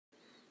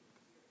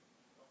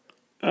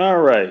All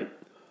right.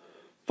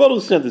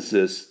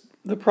 Photosynthesis,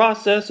 the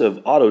process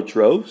of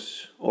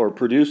autotrophs, or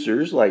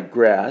producers like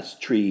grass,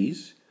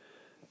 trees,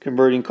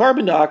 converting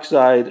carbon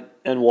dioxide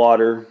and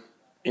water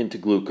into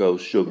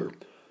glucose, sugar.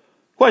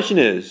 Question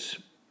is,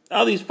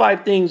 out of these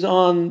 5 things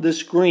on the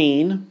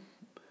screen,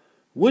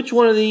 which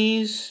one of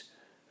these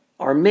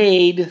are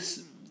made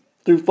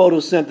through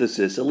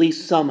photosynthesis, at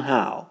least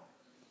somehow?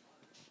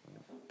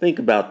 Think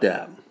about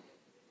that.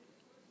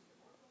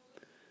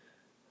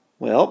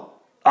 Well,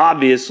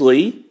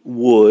 obviously,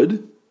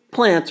 wood.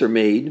 Plants are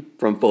made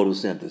from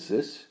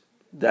photosynthesis.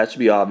 That should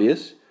be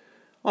obvious.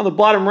 On the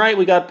bottom right,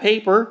 we got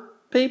paper.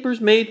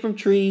 Paper's made from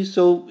trees,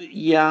 so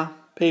yeah,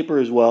 paper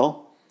as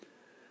well.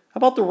 How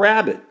about the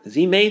rabbit? Is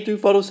he made through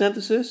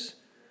photosynthesis?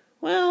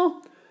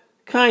 Well,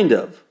 kind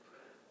of.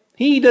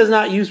 He does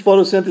not use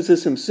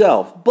photosynthesis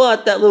himself,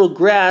 but that little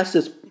grass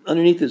that's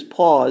underneath his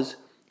paws,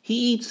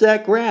 he eats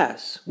that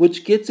grass,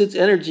 which gets its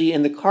energy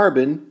and the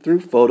carbon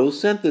through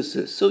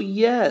photosynthesis. So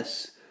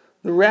yes,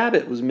 the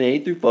rabbit was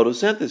made through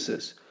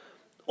photosynthesis.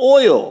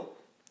 Oil.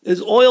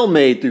 Is oil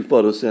made through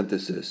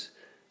photosynthesis?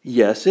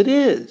 Yes, it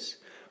is.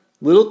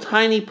 Little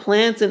tiny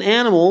plants and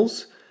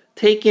animals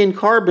take in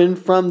carbon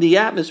from the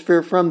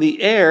atmosphere, from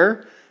the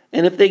air,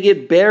 and if they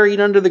get buried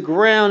under the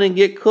ground and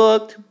get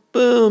cooked,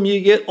 boom,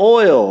 you get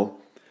oil.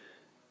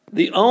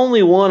 The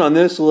only one on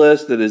this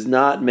list that is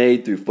not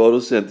made through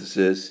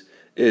photosynthesis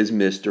is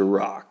Mr.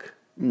 Rock.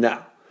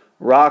 Now,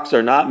 rocks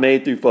are not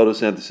made through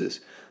photosynthesis,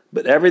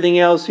 but everything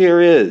else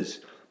here is.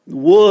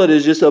 Wood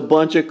is just a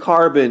bunch of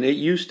carbon. It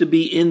used to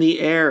be in the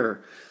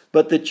air,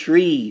 but the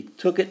tree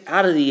took it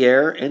out of the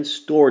air and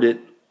stored it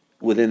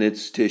within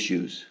its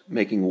tissues,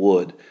 making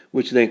wood,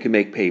 which then can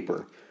make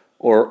paper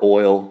or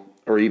oil,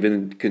 or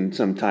even can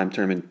sometimes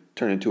turn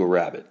into a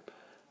rabbit.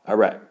 All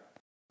right.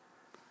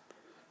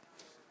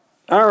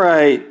 All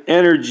right,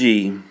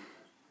 energy.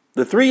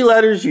 The 3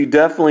 letters you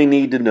definitely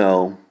need to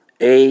know.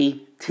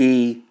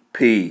 ATP.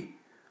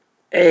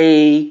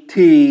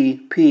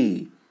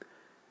 ATP.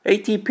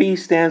 ATP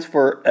stands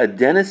for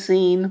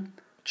adenosine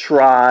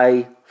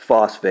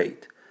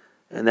triphosphate.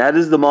 And that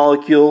is the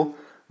molecule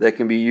that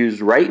can be used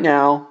right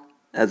now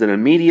as an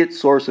immediate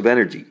source of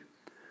energy.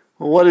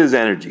 Well, what is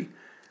energy?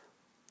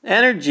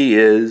 Energy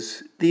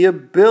is the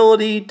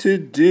ability to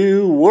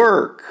do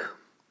work.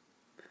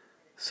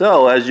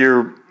 So as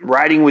you're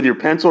writing with your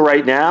pencil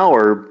right now,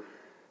 or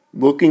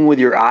looking with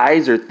your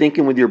eyes, or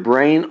thinking with your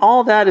brain,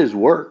 all that is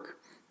work.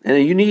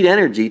 And you need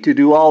energy to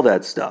do all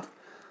that stuff.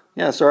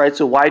 Yes, all right,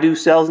 so why do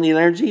cells need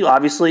energy?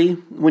 Obviously,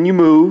 when you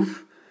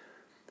move,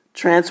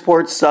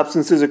 transport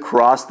substances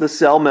across the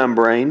cell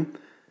membrane.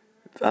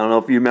 I don't know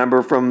if you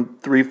remember from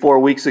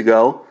 3-4 weeks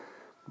ago,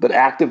 but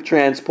active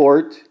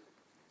transport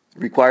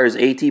requires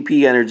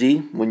ATP energy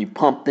when you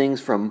pump things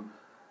from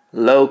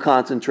low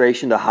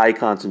concentration to high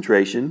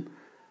concentration.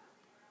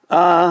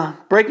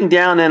 Breaking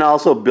down and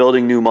also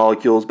building new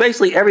molecules.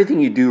 Basically, everything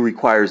you do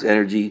requires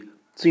energy,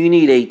 so you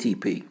need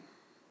ATP.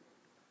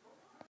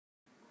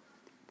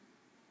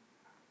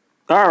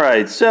 All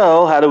right,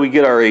 so how do we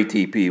get our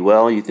ATP?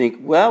 Well, you think,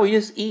 well, we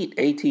just eat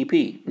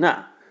ATP.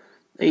 Nah,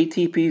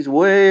 ATP's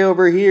way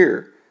over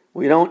here.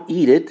 We don't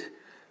eat it.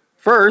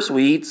 First,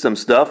 we eat some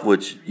stuff,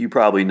 which you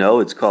probably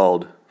know. It's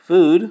called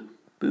food.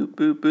 Boop,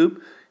 boop, boop.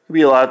 It could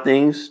be a lot of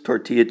things.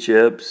 Tortilla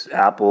chips,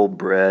 apple,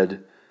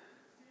 bread,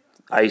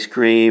 ice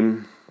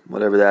cream,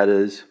 whatever that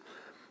is.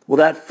 Well,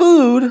 that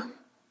food,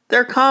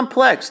 they're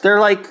complex. They're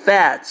like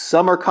fats.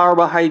 Some are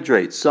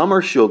carbohydrates. Some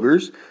are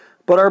sugars.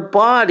 But our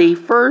body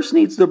first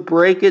needs to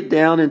break it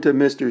down into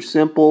Mr.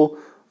 Simple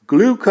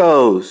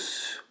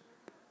glucose.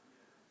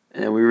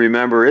 And we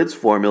remember its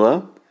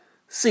formula,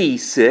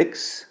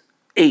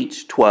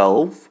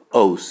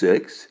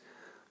 C6H12O6.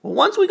 Well,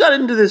 once we got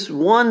into this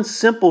one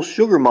simple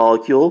sugar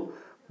molecule,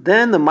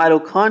 then the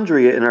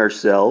mitochondria in our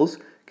cells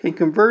can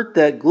convert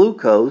that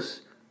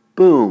glucose,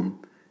 boom,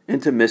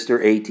 into Mr.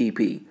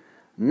 ATP.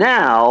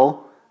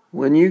 Now,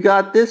 when you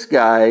got this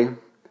guy,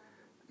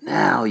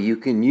 now you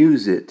can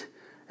use it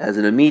as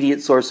an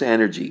immediate source of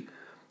energy.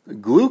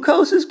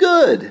 Glucose is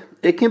good.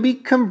 It can be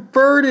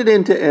converted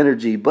into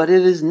energy, but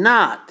it is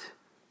not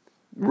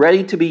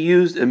ready to be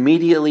used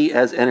immediately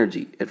as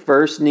energy. It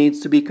first needs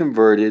to be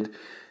converted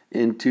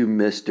into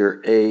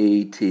Mr.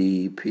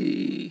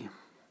 ATP.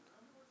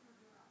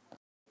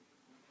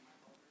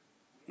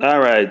 All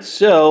right,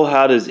 so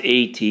how does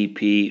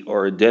ATP,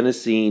 or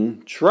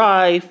adenosine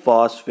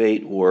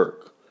triphosphate,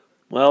 work?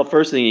 Well,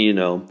 first thing you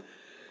know,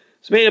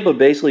 it's made up of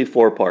basically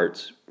 4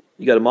 parts.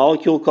 You got a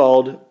molecule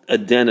called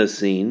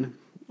adenosine,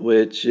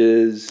 which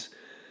is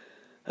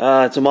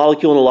it's a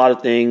molecule in a lot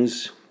of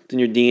things. It's in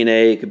your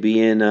DNA. It could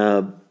be in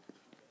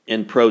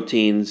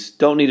proteins.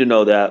 Don't need to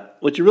know that.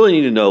 What you really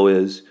need to know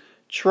is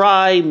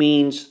tri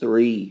means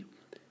 3.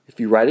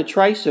 If you ride a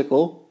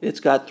tricycle, it's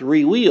got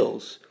 3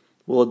 wheels.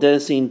 Well,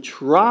 adenosine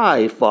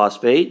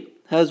triphosphate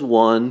has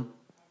 1,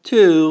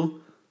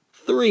 2,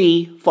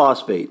 3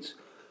 phosphates.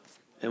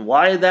 And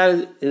why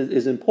that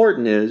is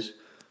important is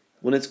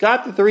when it's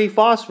got the 3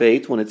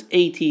 phosphates, when it's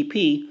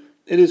ATP,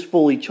 it is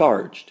fully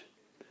charged.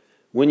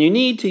 When you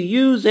need to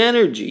use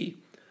energy,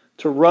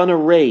 to run a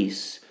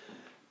race,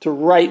 to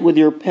write with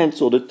your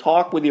pencil, to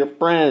talk with your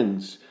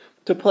friends,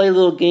 to play a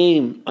little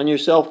game on your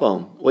cell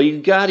phone. Well,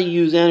 you got to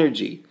use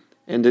energy.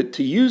 And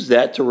to use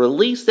that, to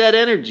release that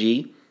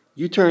energy,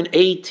 you turn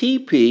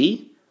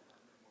ATP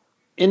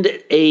into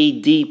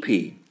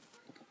ADP.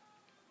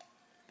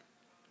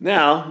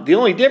 Now, the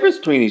only difference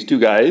between these two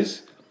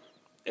guys,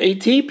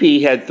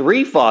 ATP had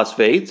 3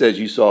 phosphates, as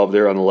you saw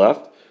there on the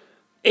left.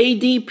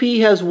 ADP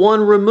has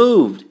 1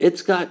 removed.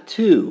 It's got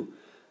 2.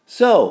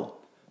 So,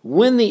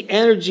 when the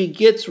energy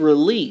gets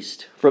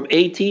released from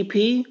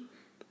ATP,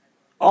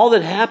 all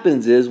that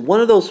happens is one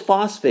of those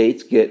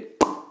phosphates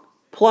get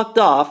plucked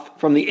off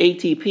from the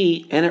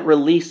ATP and it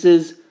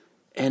releases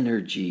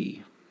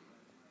energy.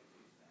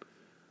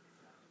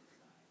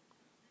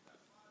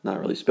 Not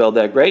really spelled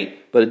that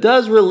great, but it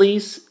does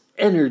release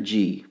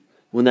energy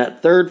when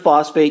that 3rd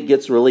phosphate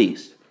gets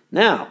released.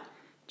 Now,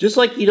 just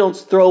like you don't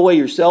throw away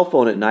your cell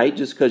phone at night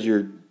just because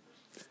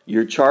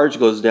your charge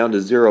goes down to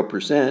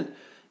 0%,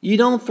 you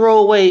don't throw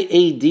away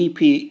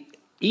ADP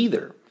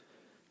either,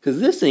 because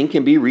this thing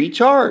can be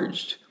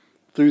recharged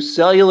through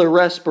cellular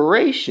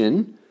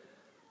respiration.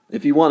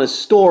 If you want to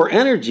store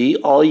energy,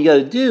 all you got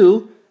to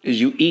do is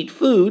you eat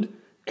food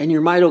and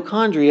your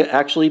mitochondria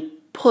actually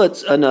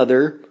puts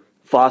another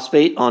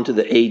phosphate onto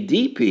the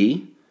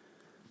ADP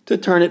to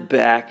turn it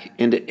back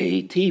into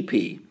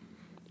ATP.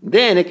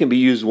 Then it can be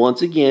used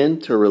once again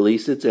to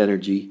release its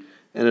energy,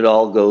 and it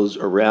all goes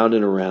around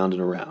and around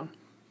and around.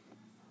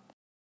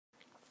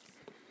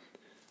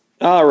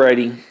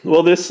 Alrighty,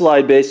 well, this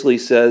slide basically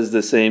says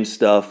the same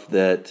stuff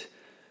that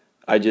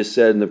I just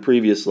said in the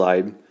previous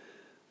slide.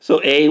 So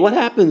A, what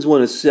happens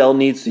when a cell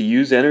needs to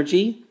use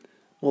energy?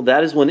 Well,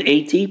 that is when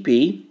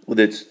ATP, with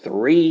its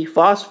 3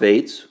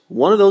 phosphates,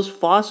 one of those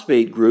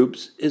phosphate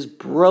groups is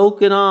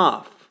broken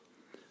off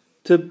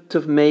to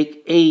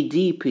make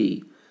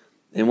ADP.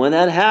 And when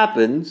that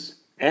happens,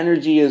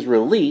 energy is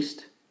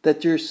released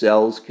that your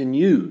cells can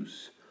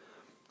use.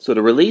 So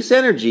to release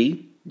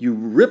energy, you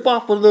rip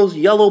off one of those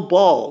yellow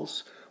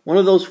balls, one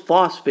of those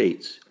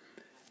phosphates,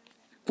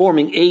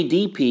 forming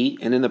ADP,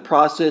 and in the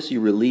process you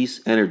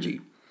release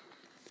energy.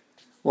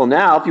 Well,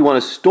 now if you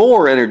want to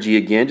store energy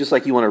again, just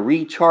like you want to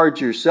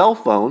recharge your cell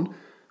phone,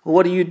 well,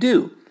 what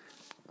do?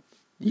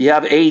 You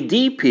have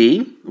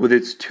ADP with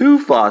its 2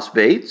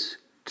 phosphates,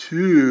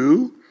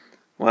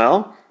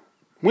 well,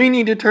 we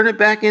need to turn it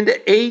back into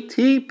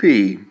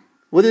ATP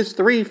with its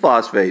 3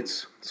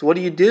 phosphates. So what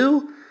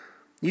do?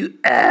 You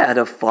add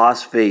a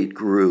phosphate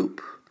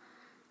group.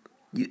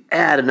 You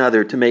add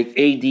another to make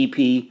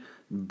ADP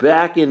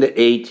back into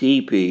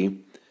ATP,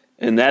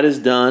 and that is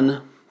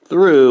done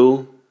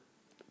through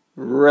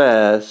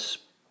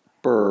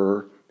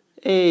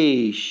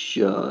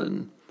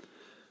respiration,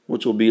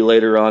 which will be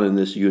later on in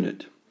this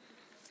unit.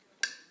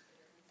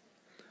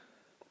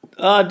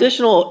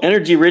 Additional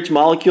energy-rich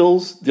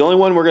molecules. The only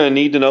one we're going to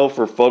need to know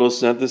for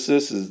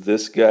photosynthesis is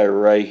this guy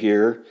right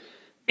here,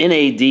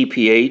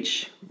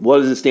 NADPH. What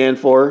does it stand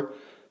for?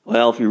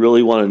 Well, if you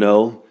really want to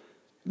know,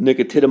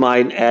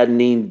 nicotinamide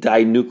adenine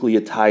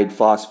dinucleotide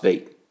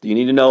phosphate. Do you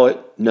need to know it?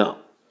 No.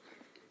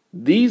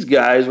 These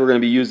guys we're going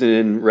to be using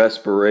in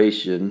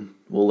respiration.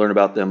 We'll learn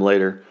about them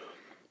later.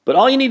 But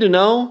all you need to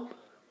know,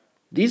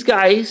 these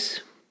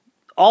guys,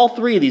 all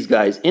 3 of these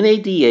guys,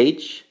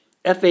 NADH,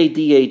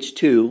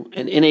 FADH2,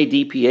 and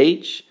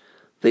NADPH,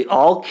 they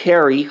all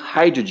carry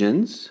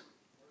hydrogens.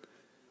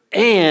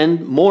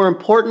 And more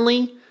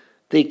importantly,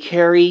 they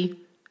carry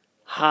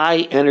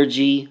high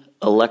energy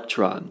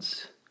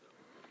electrons.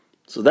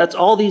 So that's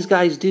all these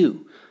guys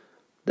do.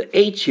 The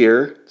H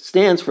here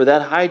stands for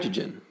that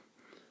hydrogen.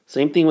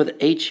 Same thing with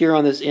H here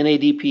on this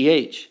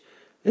NADPH.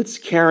 It's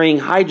carrying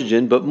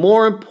hydrogen, but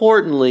more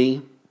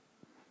importantly,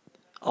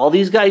 all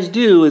these guys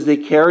do is they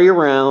carry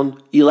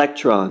around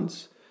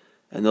electrons.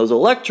 And those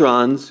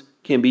electrons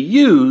can be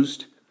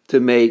used to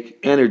make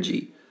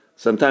energy.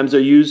 Sometimes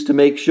they're used to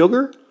make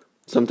sugar.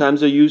 Sometimes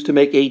they're used to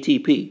make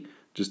ATP.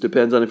 Just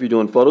depends on if you're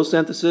doing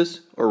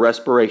photosynthesis or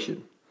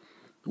respiration.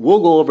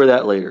 We'll go over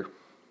that later.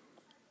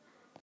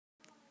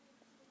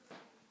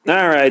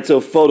 Alright,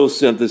 so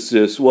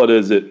photosynthesis, what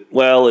is it?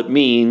 Well, it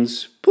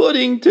means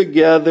putting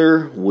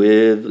together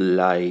with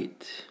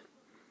light.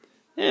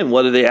 And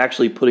what are they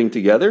actually putting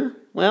together?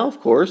 Well,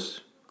 of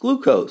course,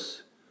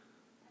 glucose.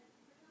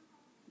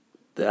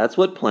 That's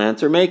what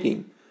plants are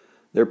making.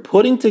 They're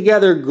putting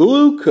together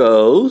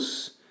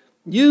glucose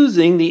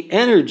using the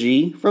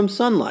energy from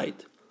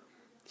sunlight.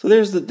 So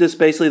there's this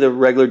basically the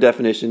regular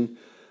definition.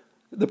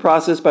 The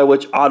process by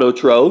which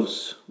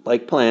autotrophs,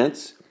 like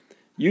plants,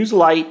 use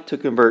light to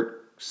convert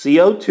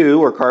CO2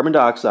 or carbon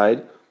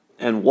dioxide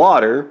and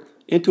water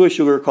into a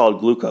sugar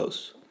called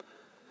glucose.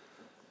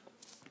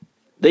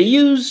 They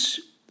use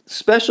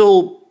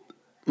special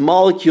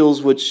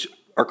molecules which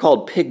are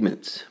called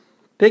pigments.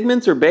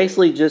 Pigments are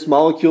basically just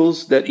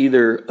molecules that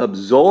either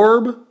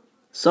absorb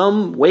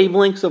some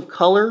wavelengths of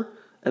color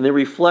and they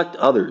reflect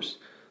others.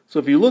 So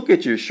if you look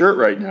at your shirt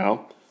right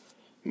now,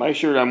 my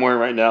shirt I'm wearing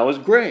right now is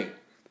gray.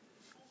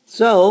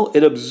 So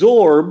it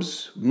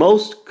absorbs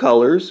most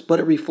colors, but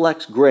it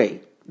reflects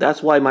gray.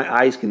 That's why my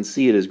eyes can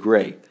see it as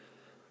gray.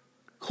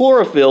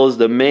 Chlorophyll is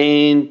the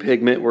main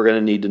pigment we're going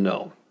to need to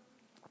know.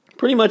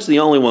 Pretty much the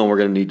only one we're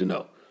going to need to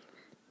know.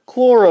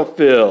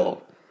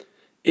 Chlorophyll.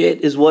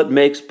 It is what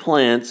makes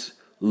plants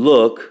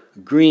look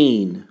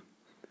green.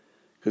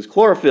 Because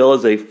chlorophyll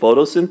is a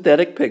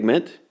photosynthetic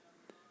pigment.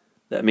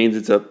 That means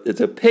it's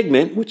a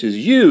pigment which is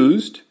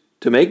used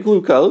to make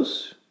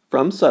glucose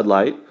from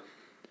sunlight.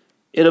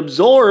 It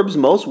absorbs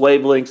most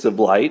wavelengths of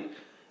light,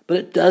 but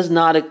it does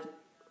not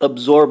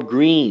absorb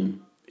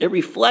green. It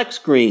reflects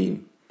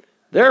green.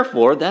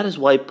 Therefore, that is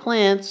why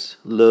plants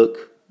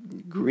look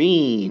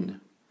green,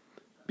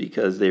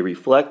 because they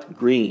reflect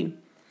green.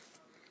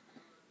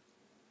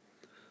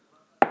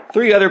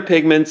 3 other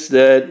pigments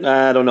that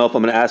I don't know if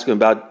I'm going to ask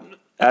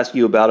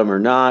you about them or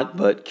not,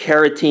 but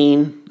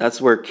carotene, that's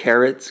where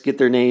carrots get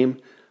their name.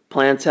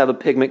 Plants have a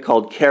pigment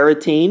called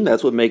carotene.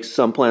 That's what makes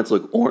some plants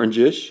look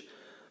orangish.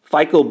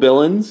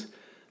 Phycobilins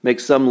make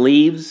some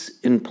leaves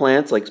in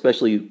plants, like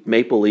especially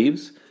maple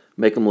leaves,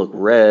 make them look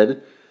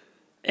red.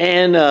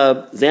 And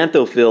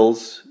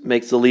xanthophylls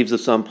makes the leaves of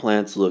some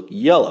plants look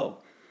yellow.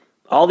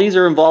 All these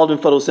are involved in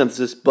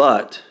photosynthesis,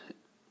 but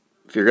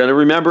if you're going to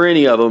remember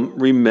any of them,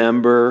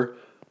 remember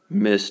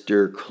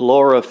Mr.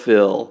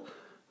 Chlorophyll.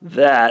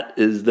 That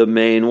is the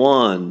main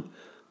one.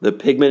 The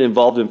pigment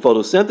involved in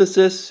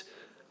photosynthesis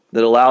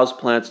that allows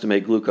plants to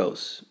make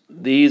glucose.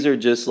 These are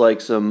just like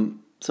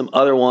some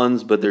other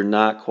ones, but they're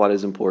not quite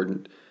as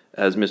important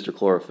as Mr.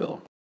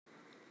 Chlorophyll.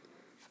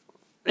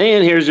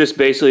 And here's just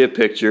basically a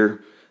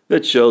picture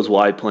that shows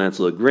why plants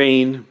look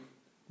green.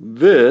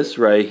 This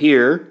right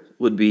here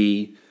would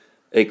be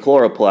a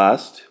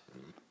chloroplast.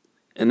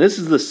 And this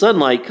is the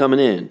sunlight coming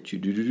in.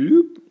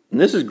 And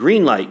this is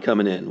green light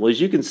coming in. Well,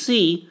 as you can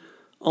see,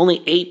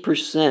 only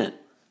 8%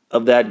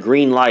 of that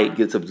green light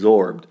gets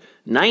absorbed.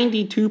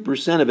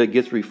 92% of it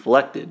gets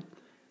reflected.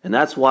 And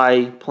that's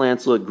why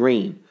plants look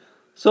green.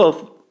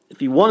 So if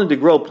you wanted to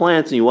grow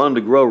plants and you want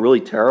them to grow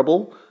really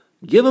terrible,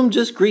 give them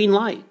just green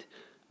light,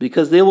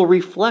 because they will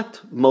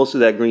reflect most of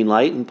that green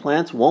light and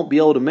plants won't be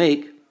able to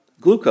make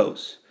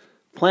glucose.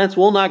 Plants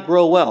will not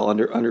grow well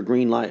under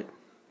green light.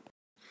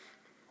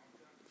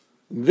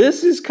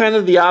 This is kind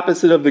of the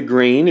opposite of the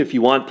green. If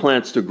you want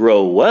plants to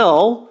grow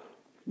well,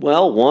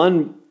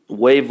 one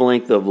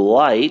wavelength of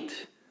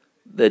light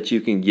that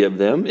you can give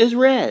them is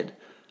red.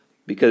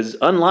 Because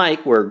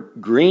unlike where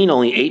green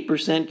only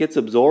 8% gets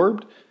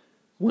absorbed,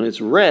 when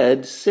it's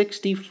red,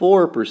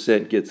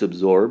 64% gets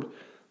absorbed.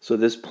 So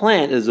this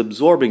plant is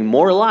absorbing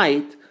more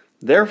light,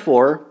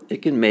 therefore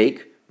it can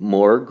make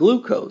more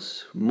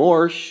glucose,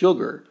 more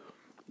sugar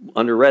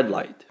under red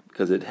light,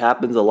 because it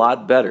happens a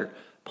lot better.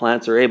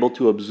 Plants are able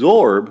to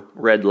absorb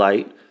red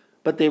light,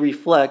 but they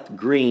reflect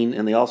green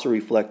and they also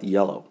reflect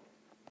yellow.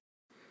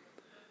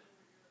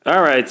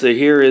 Alright, so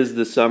here is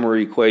the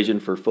summary equation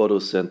for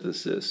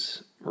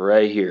photosynthesis,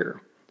 right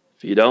here.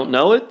 If you don't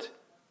know it,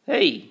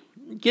 hey,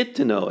 get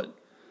to know it.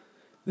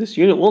 This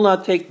unit will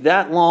not take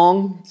that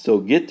long, so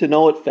get to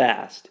know it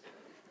fast.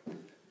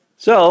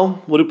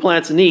 So, what do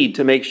plants need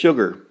to make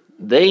sugar?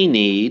 They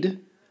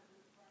need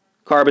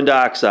carbon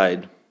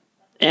dioxide,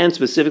 and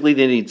specifically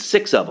they need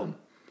 6 of them.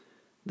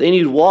 They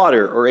need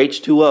water, or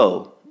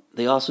H2O.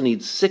 They also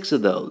need 6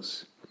 of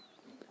those.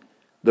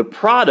 The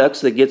products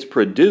that gets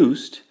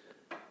produced,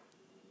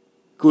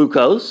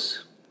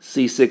 glucose,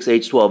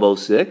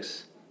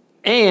 C6H12O6,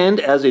 and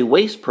as a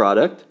waste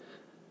product,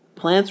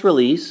 plants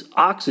release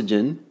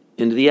oxygen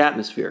into the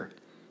atmosphere.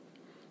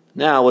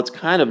 Now, what's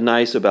kind of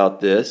nice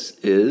about this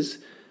is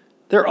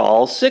they're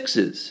all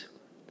 6s.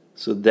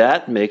 So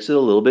that makes it a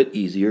little bit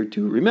easier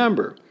to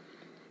remember,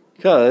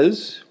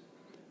 because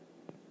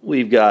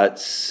we've got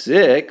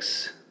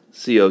 6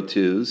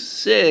 CO2s,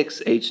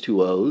 6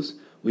 H2Os,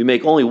 we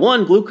make only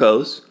 1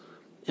 glucose,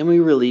 and we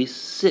release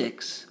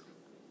 6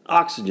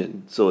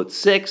 oxygen. So it's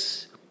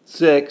 6,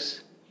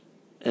 6,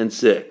 and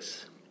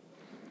 6.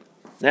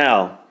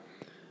 Now,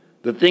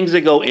 the things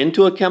that go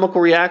into a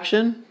chemical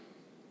reaction,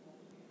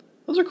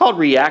 those are called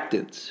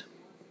reactants.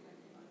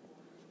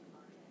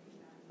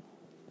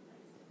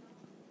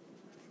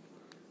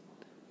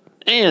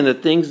 And the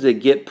things that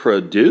get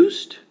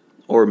produced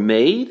or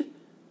made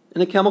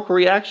in a chemical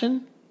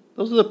reaction,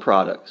 those are the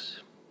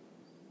products.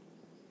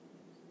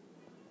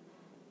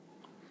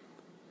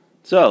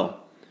 So,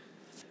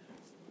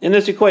 in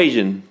this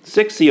equation,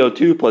 6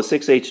 CO2 plus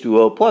 6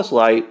 H2O plus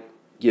light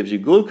gives you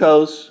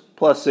glucose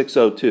plus 6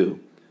 O2.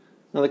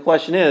 Now the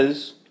question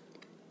is,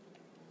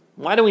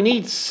 why do we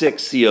need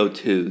 6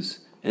 CO2s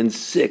and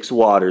 6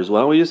 waters?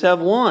 Why don't we just have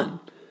 1?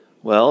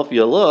 Well, if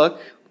you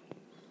look,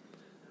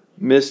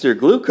 Mr.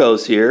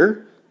 Glucose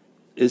here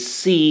is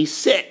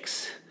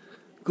C6.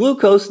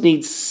 Glucose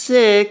needs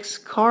 6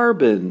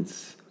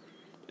 carbons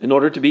in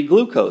order to be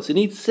glucose. It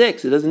needs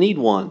 6. It doesn't need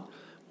 1.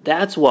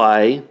 That's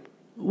why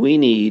we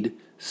need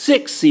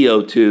 6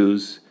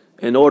 CO2s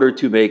in order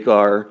to make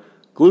our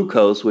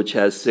glucose, which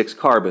has 6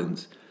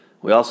 carbons.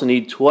 We also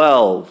need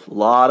 12, a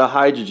lot of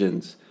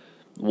hydrogens.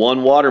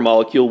 1 water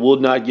molecule would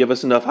not give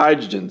us enough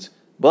hydrogens,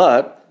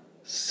 but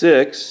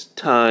 6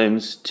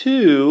 times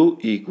 2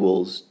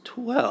 equals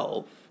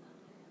 12.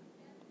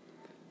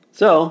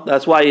 So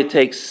that's why it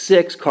takes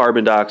 6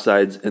 carbon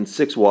dioxides and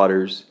 6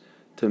 waters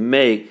to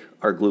make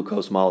our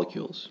glucose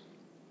molecules.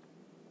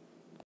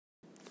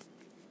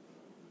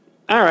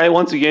 All right,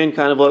 once again,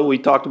 kind of what we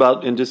talked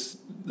about in just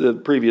the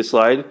previous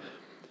slide.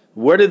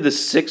 Where did the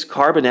 6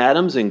 carbon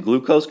atoms in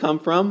glucose come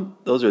from?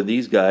 Those are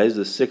these guys,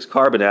 the 6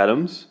 carbon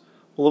atoms.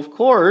 Well, of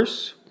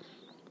course,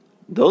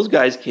 those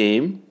guys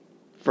came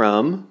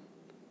from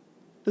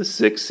the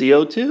 6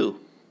 CO2.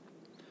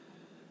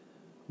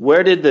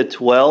 Where did the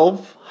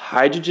 12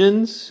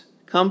 hydrogens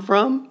come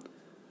from?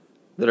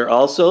 That are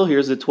also,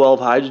 here's the 12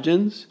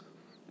 hydrogens.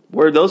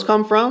 Where did those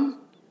come from?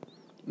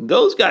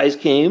 Those guys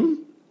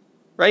came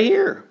right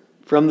here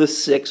from the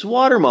 6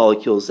 water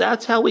molecules.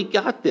 That's how we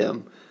got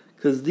them,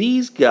 because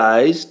these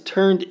guys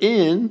turned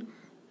in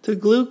to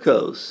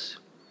glucose.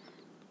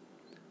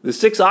 The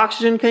 6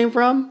 oxygen came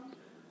from?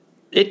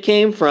 It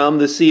came from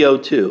the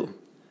CO2.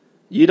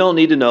 You don't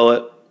need to know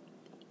it,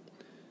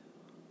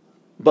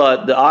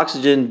 but the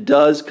oxygen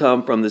does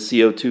come from the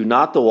CO2,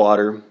 not the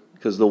water,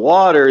 because the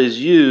water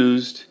is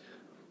used,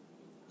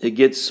 it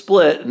gets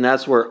split, and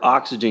that's where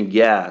oxygen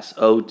gas,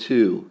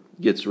 O2,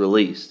 gets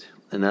released.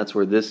 And that's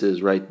where this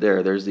is right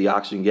there. There's the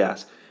oxygen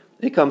gas.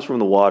 It comes from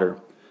the water.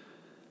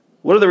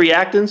 What are the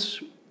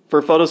reactants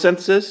for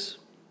photosynthesis?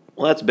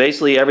 Well, that's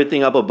basically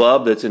everything up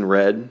above that's in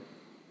red.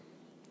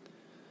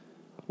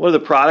 What are the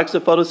products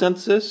of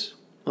photosynthesis?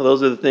 Well,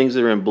 those are the things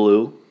that are in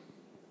blue.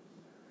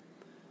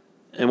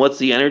 And what's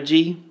the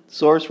energy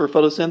source for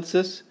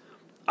photosynthesis?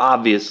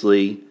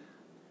 Obviously,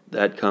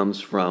 that comes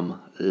from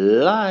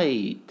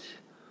light.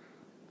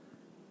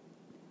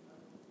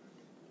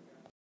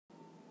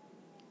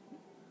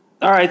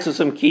 All right, so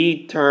some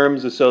key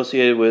terms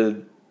associated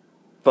with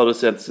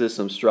photosynthesis,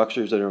 some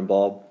structures that are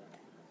involved.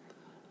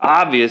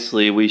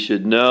 Obviously, we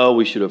should know,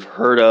 we should have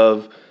heard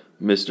of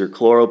Mr.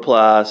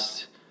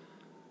 Chloroplast.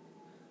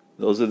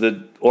 Those are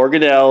the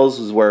organelles,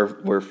 is where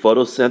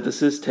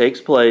photosynthesis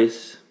takes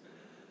place.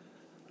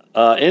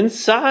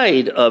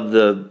 Inside of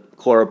the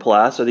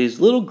chloroplast are these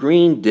little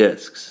green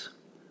discs.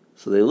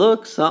 So they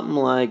look something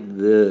like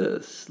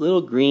this,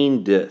 little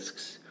green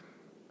discs.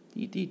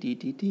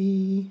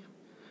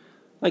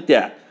 Like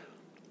that.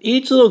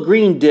 Each little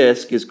green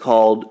disc is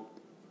called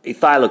a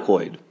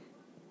thylakoid.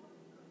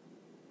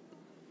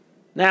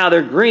 Now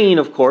they're green,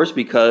 of course,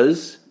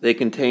 because they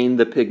contain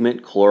the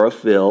pigment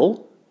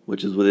chlorophyll,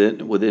 which is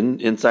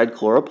inside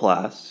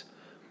chloroplasts.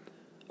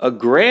 A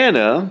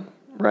grana,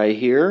 right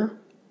here,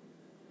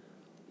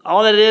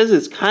 all that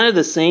is kind of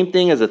the same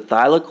thing as a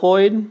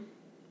thylakoid.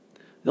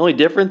 The only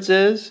difference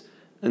is,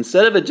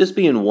 instead of it just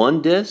being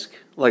one disc,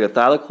 like a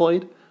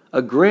thylakoid,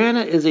 a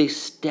grana is a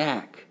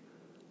stack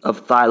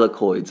of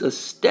thylakoids, a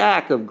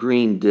stack of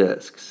green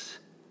discs.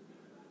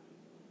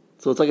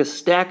 So it's like a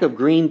stack of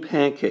green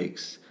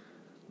pancakes.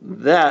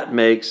 That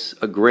makes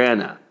a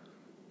grana.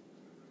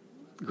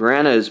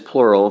 Grana is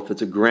plural. If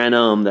it's a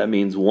granum, that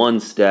means one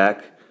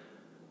stack.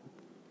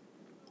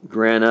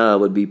 Grana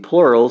would be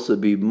plural, so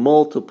it'd be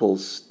multiple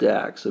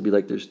stacks. So it'd be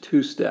like there's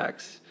 2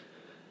 stacks.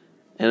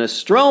 And a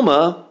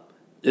stroma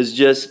is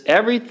just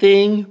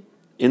everything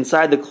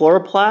inside the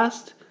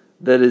chloroplast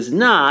that is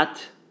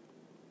not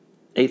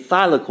a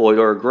thylakoid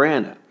or a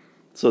grana.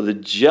 So the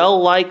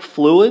gel-like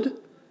fluid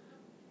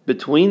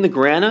between the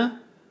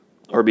grana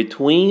or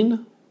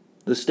between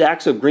the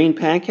stacks of green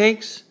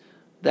pancakes,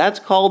 that's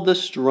called the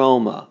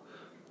stroma.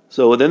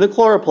 So within the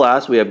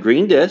chloroplast, we have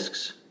green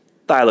discs,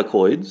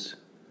 thylakoids,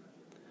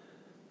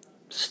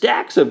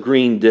 stacks of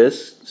green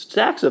discs,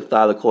 stacks of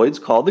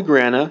thylakoids called the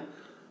grana,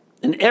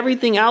 and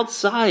everything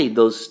outside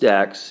those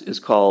stacks is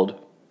called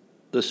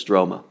the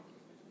stroma.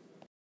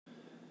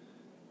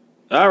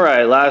 All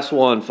right, last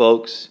one,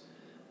 folks.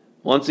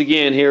 Once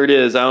again, here it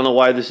is. I don't know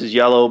why this is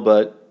yellow,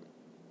 but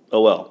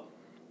oh well.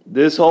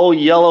 This whole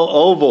yellow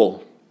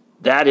oval,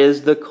 that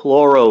is the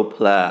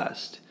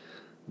chloroplast.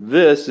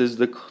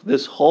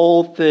 This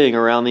whole thing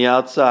around the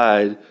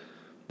outside,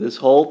 this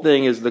whole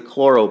thing is the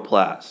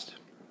chloroplast.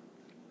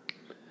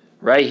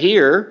 Right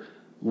here,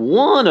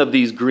 one of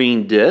these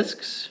green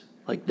discs,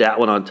 like that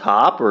one on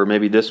top, or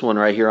maybe this one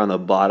right here on the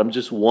bottom,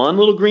 just one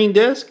little green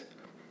disc,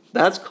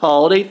 that's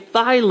called a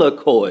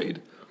thylakoid.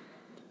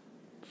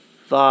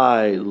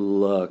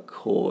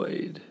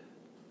 Thylakoid.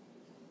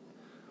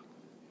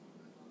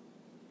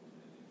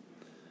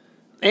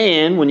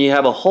 And when you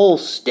have a whole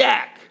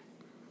stack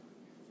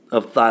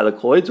of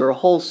thylakoids or a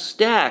whole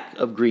stack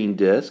of green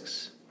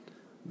discs,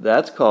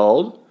 that's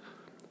called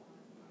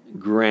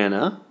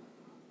grana.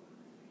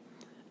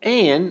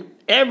 And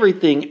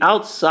everything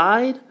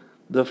outside,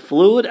 the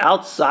fluid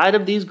outside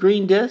of these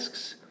green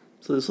discs,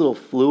 so this little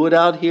fluid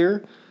out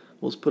here,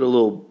 we'll just put a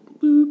little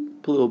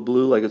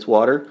blue like it's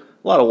water,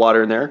 a lot of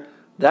water in there,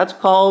 that's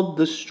called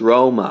the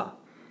stroma.